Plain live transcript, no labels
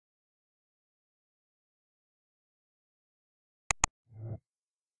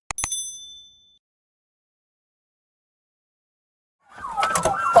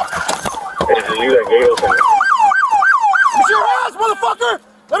leave that gate open. Let me see your hands, motherfucker!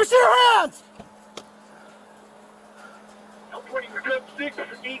 Let me see your hands! I'm pointing the gun 6,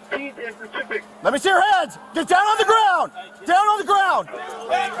 18, and Pacific. Let me see your hands! Get down on the ground! Down on the ground!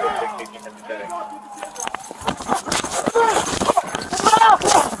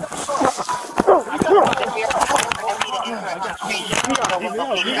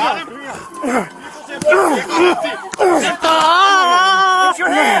 Keep your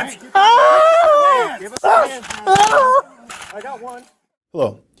hands! I got one.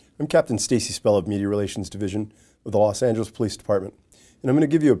 Hello, I'm Captain Stacy Spell of Media Relations Division of the Los Angeles Police Department, and I'm going to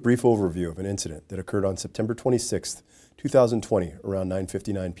give you a brief overview of an incident that occurred on September 26, 2020, around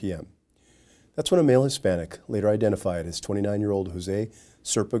 9:59 p.m. That's when a male Hispanic, later identified as 29-year-old Jose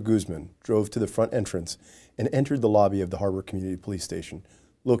Serpa Guzman, drove to the front entrance and entered the lobby of the Harbor Community Police Station,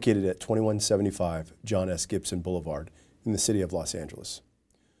 located at 2175 John S. Gibson Boulevard in the city of Los Angeles.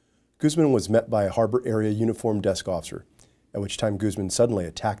 Guzman was met by a Harbor area uniformed desk officer, at which time Guzman suddenly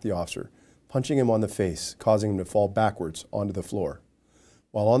attacked the officer, punching him on the face, causing him to fall backwards onto the floor.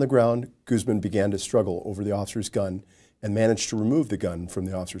 While on the ground, Guzman began to struggle over the officer's gun and managed to remove the gun from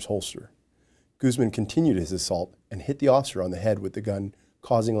the officer's holster. Guzman continued his assault and hit the officer on the head with the gun,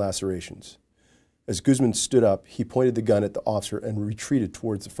 causing lacerations. As Guzman stood up, he pointed the gun at the officer and retreated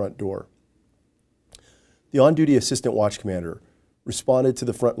towards the front door. The on-duty assistant watch commander responded to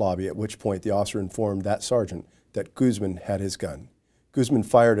the front lobby, at which point the officer informed that sergeant that Guzman had his gun. Guzman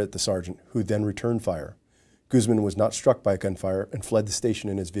fired at the sergeant, who then returned fire. Guzman was not struck by gunfire and fled the station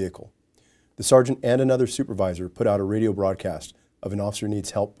in his vehicle. The sergeant and another supervisor put out a radio broadcast of an officer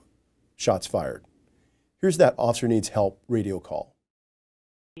needs help, shots fired. Here's that officer needs help radio call.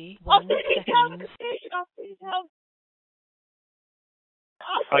 1 second.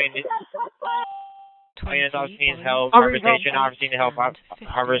 Officer needs help. Harbor Station, officer needs help.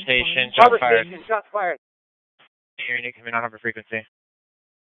 Harbor Station, shots fired. Shots fired. Hearing it coming on Harbor frequency.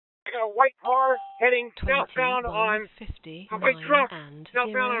 I got a white car heading southbound on 50, a white truck and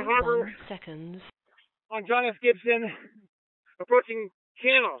southbound on Harbor seconds. on John S. Gibson, approaching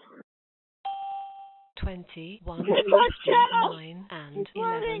Channel. 21, 59, and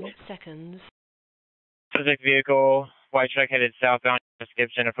 11 seconds. Subject vehicle, white truck headed southbound,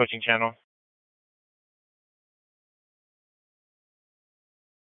 Gibson, approaching Channel.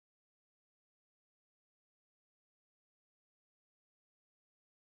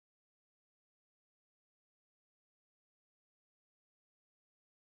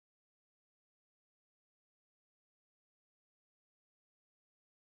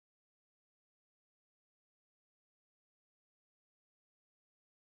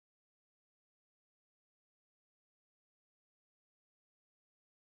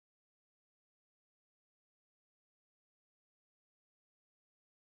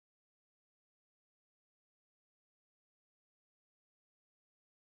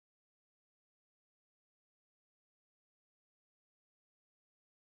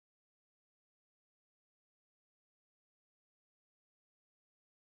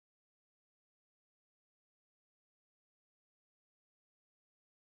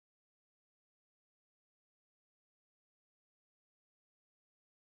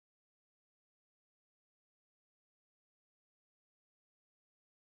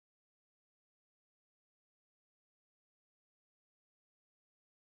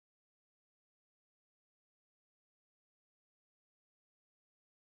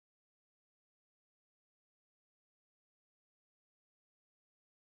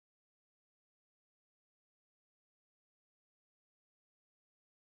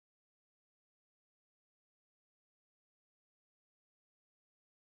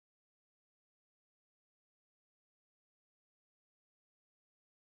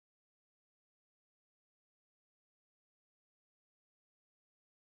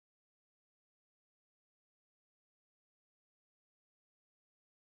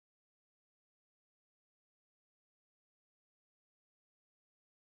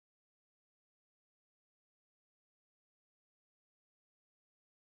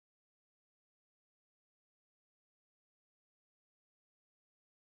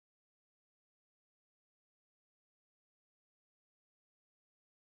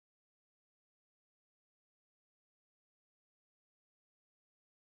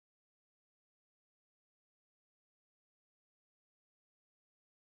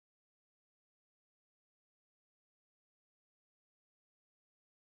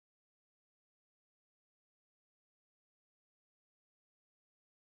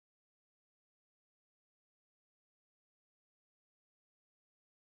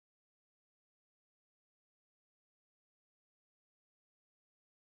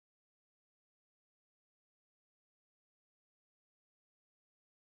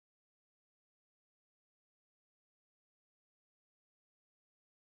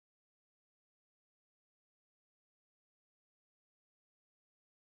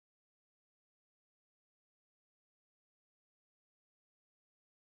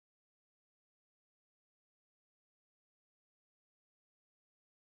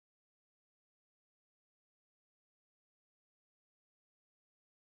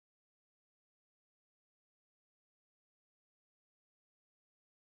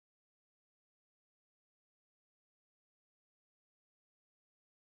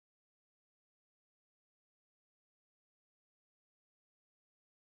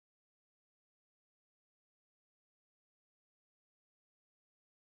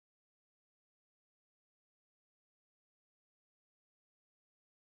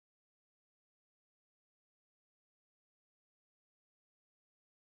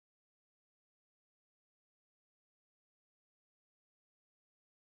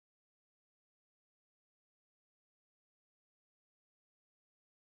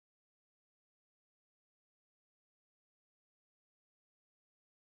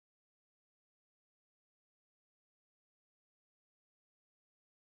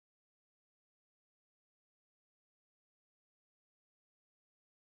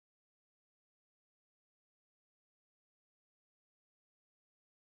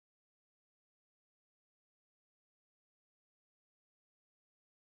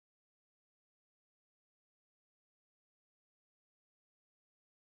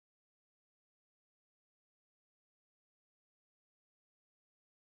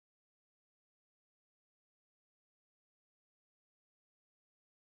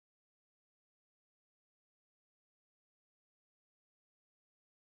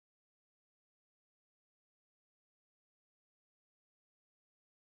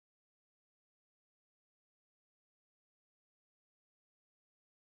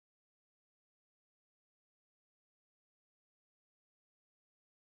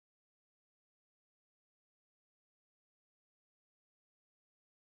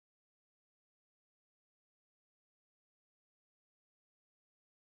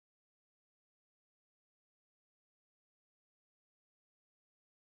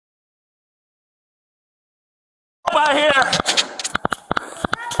 out here.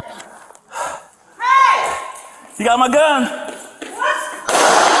 Hey! You got my gun? What?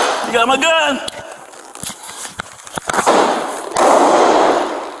 You got my gun?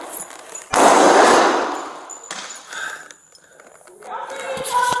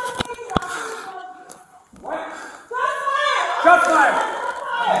 Shot fire!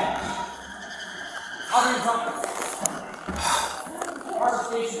 Harbor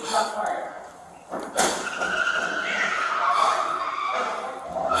Station, shot fire.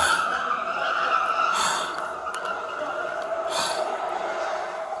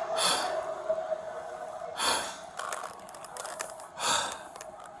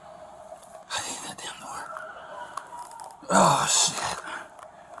 Oh, shit.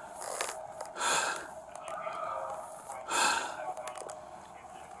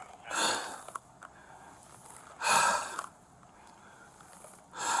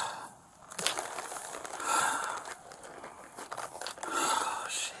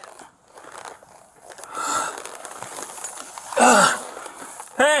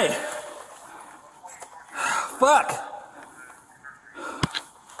 Hey! Fuck!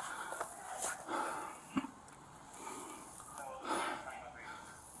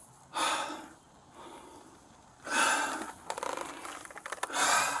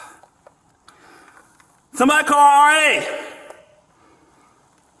 Somebody call RA!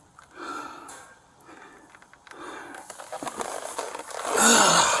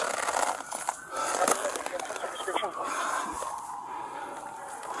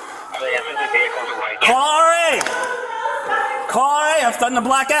 Call RA! Call RA, I'm starting to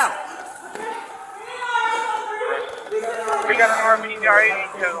black out. We got an RV to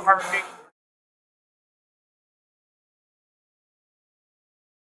Harbor Station.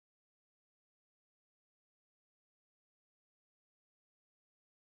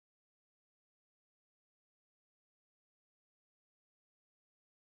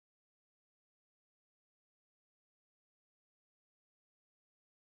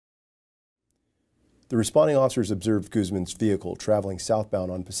 The responding officers observed Guzman's vehicle traveling southbound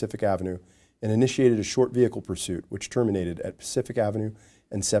on Pacific Avenue and initiated a short vehicle pursuit, which terminated at Pacific Avenue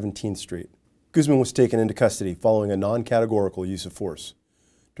and 17th Street. Guzman was taken into custody following a non-categorical use of force.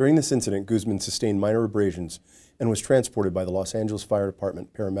 During this incident, Guzman sustained minor abrasions and was transported by the Los Angeles Fire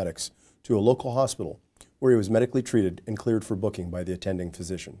Department paramedics to a local hospital where he was medically treated and cleared for booking by the attending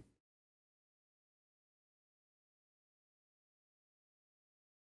physician.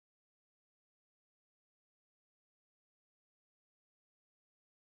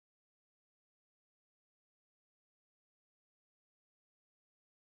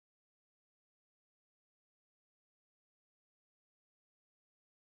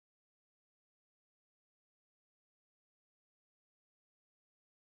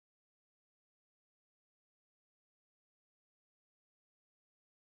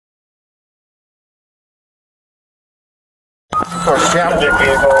 Source channel.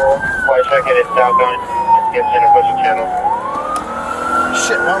 Vehicle, white truck headed southbound, Gibson and Bush Channel.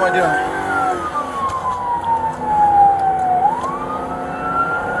 Shit, what am I doing?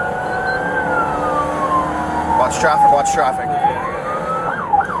 Watch traffic, watch traffic.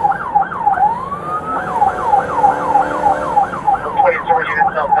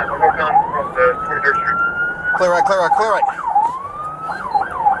 Clear right, clear right, clear right.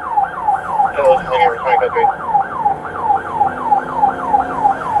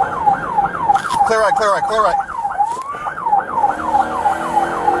 Clear right, clear right, clear right.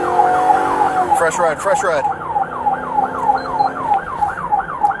 Fresh red, fresh red.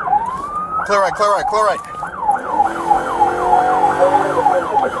 Clear right, clear right, clear right.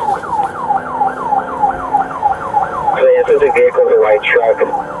 This is a vehicle with a white truck.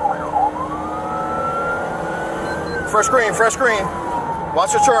 Fresh green, fresh green.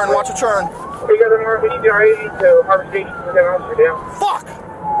 Watch the turn, watch the turn. We got an RV to Harbor Station. We got an officer down. Fuck!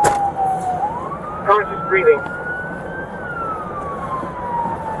 Conscious breathing.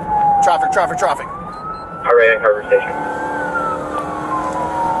 Traffic, traffic, traffic. Alright, Harbor Station.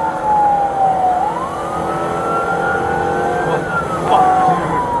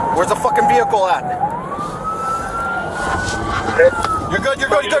 Where's the fucking vehicle at? You're good, you're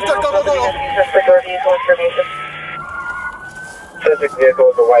good, you're good, go, go, go, go. Suspect vehicle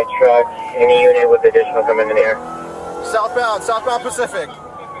with a white truck. Any unit with additional coming in the air. Southbound, southbound Pacific.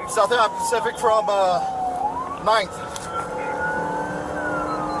 Southbound Pacific from 9th.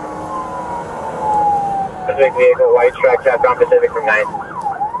 Suspect vehicle, white truck, southbound Pacific from 9th.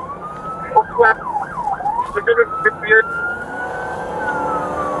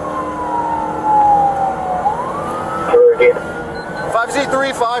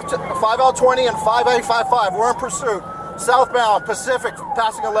 5Z3, 5L20, and 5A55. We're in pursuit. Southbound, Pacific,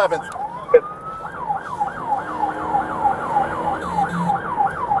 passing 11th.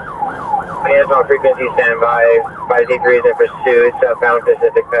 National frequency standby. 5Z3 is in pursuit. Southbound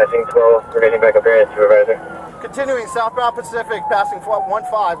Pacific, passing 12. We're getting back up here, supervisor. Continuing southbound Pacific, passing 15.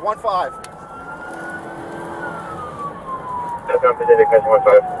 Southbound Pacific, passing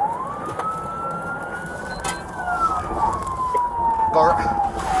 15. Guard.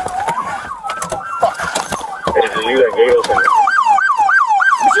 Hey, did you that gate open? Let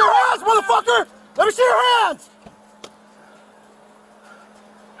me see your hands, motherfucker! Let me see your hands!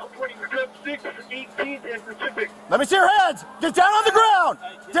 6, 18th and Pacific. Let me see your hands! Get down on the ground!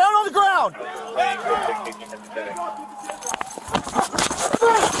 Down on the ground!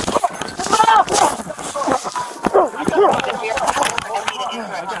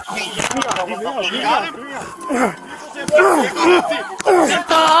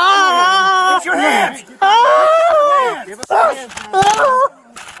 Get your hands! Give us your hands.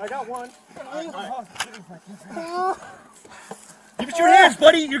 I got one. Give us your hands,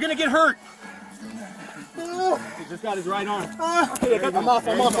 buddy. You're gonna get hurt. He just got his right arm. Okay, I'm off.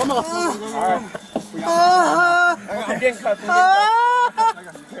 All right. I'm getting cuffed. I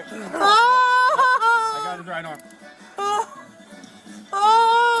got his right arm.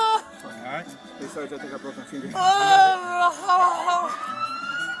 Alright. Hey, Sarge, I think I broke my finger.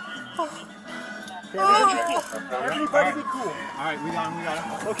 Everybody be cool. Alright, we got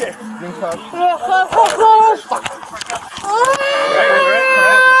him. Okay. Green cuff. Alright.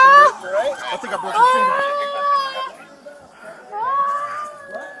 I think I broke my finger.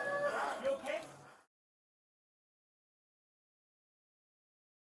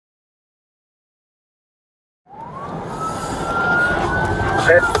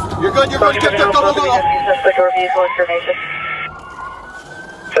 You're good, go.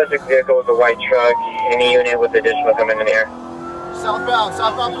 Subject vehicle with a white truck. Any unit with additional coming in the air.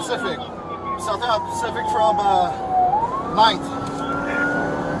 Southbound Pacific. Southbound Pacific from 9th.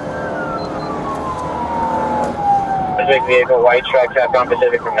 Subject vehicle, white truck, southbound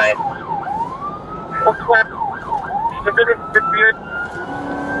Pacific from 9th.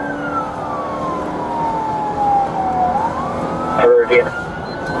 Over review.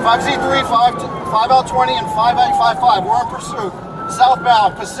 5Z3, 5L20, and 5A55. We're in pursuit.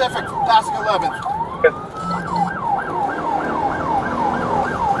 Southbound, Pacific, passing 11th.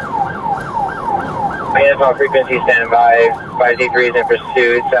 National frequency standby. 5Z3 is in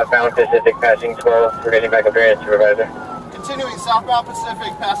pursuit. Southbound Pacific, passing 12. We're getting back up here, supervisor. Continuing southbound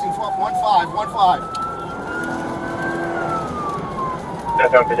Pacific, passing 15.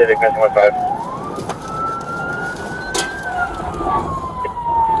 Southbound Pacific, passing 15.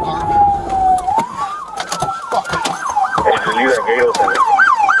 Hey, did you that gate open?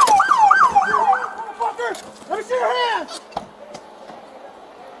 Let me see your hands!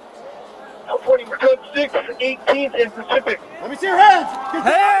 6, 18th and Pacific. Let me see your hands! Get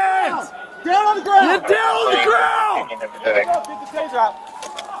down on the ground! Get down on the ground! Get the Pacific. Get the taser out.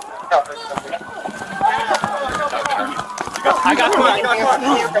 I got one.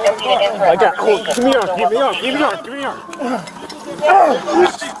 Give me on.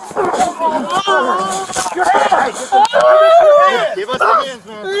 Give us the hands,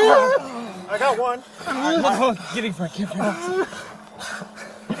 man. I got one. Get him, Frank. Get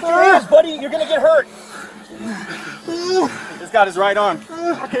your hands, buddy. You're gonna get hurt. He just got his right arm.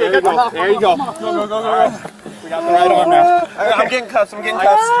 Okay, There you go. There you go. Go. Right. We got the right arm now. I'm getting cuffs. I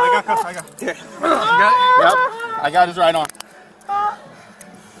got cuffs. Here. You got it? Yep. I got his right arm.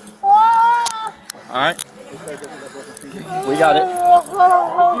 All right. We got it.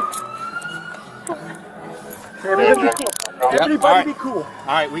 Everybody be cool. All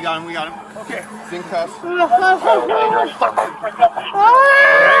right, we got him. Okay. He's in cuffs. Correct.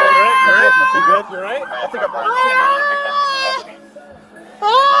 You good? You right? I think I broke my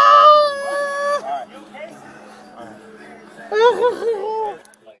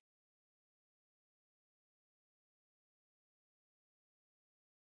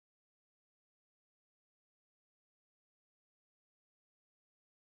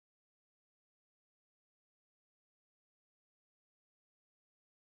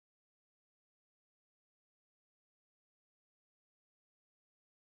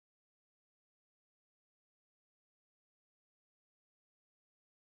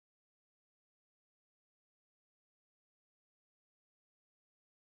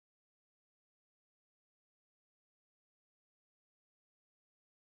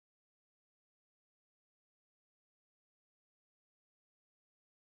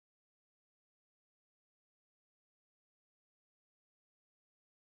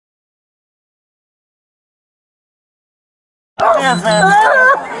Hands, man.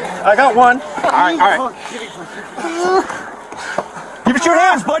 I got one. All right, all right. Give it your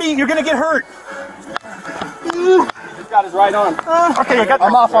hands, buddy. You're gonna get hurt. He's got his right arm. Okay, I got.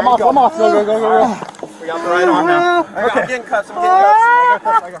 I'm off. I'm off. I'm off. Go, go, go, go, go. We got the right arm now. Okay. I'm getting cuffs. I'm getting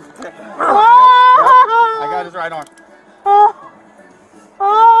cuffs. I got his right arm.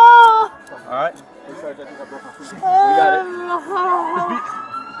 All right. We got it.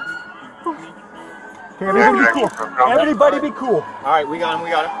 Okay, everybody be cool. Everybody be cool. All right, we got him. We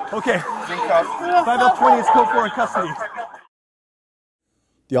got him. Okay. 5L20 is code 4 in custody.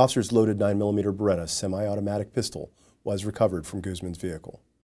 The officer's loaded 9mm Beretta semi-automatic pistol was recovered from Guzman's vehicle.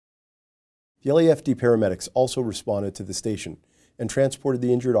 The LAPD paramedics also responded to the station and transported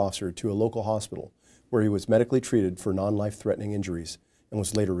the injured officer to a local hospital where he was medically treated for non-life-threatening injuries and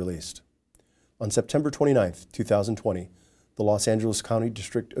was later released. On September 29, 2020, the Los Angeles County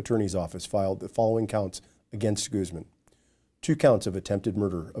District Attorney's Office filed the following counts against Guzman: 2 counts of attempted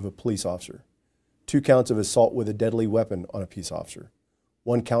murder of a police officer, 2 counts of assault with a deadly weapon on a peace officer,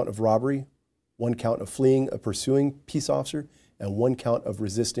 1 count of robbery, 1 count of fleeing a pursuing peace officer, and 1 count of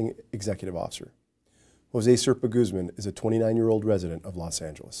resisting executive officer. Jose Serpa Guzman is a 29-year-old resident of Los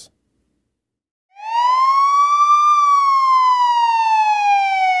Angeles.